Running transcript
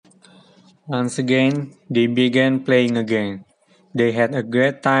Once again, they began playing again. They had a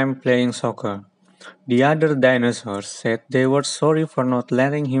great time playing soccer. The other dinosaurs said they were sorry for not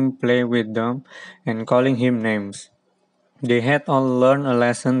letting him play with them and calling him names. They had all learned a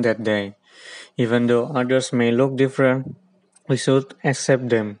lesson that day. Even though others may look different, we should accept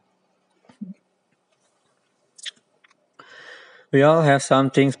them. We all have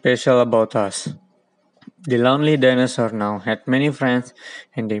something special about us. The lonely dinosaur now had many friends,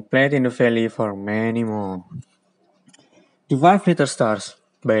 and they played in the valley for many more. The Five Little Stars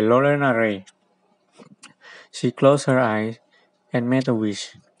by Lorena Ray. She closed her eyes and made a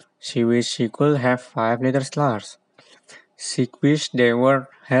wish. She wished she could have five little stars. She wished they were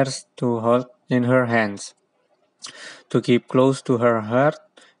hers to hold in her hands, to keep close to her heart,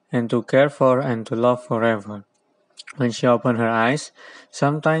 and to care for and to love forever. When she opened her eyes,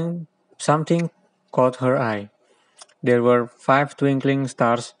 something caught her eye. There were five twinkling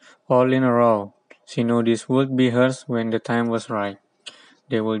stars all in a row. She knew this would be hers when the time was right.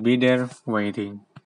 They would be there waiting.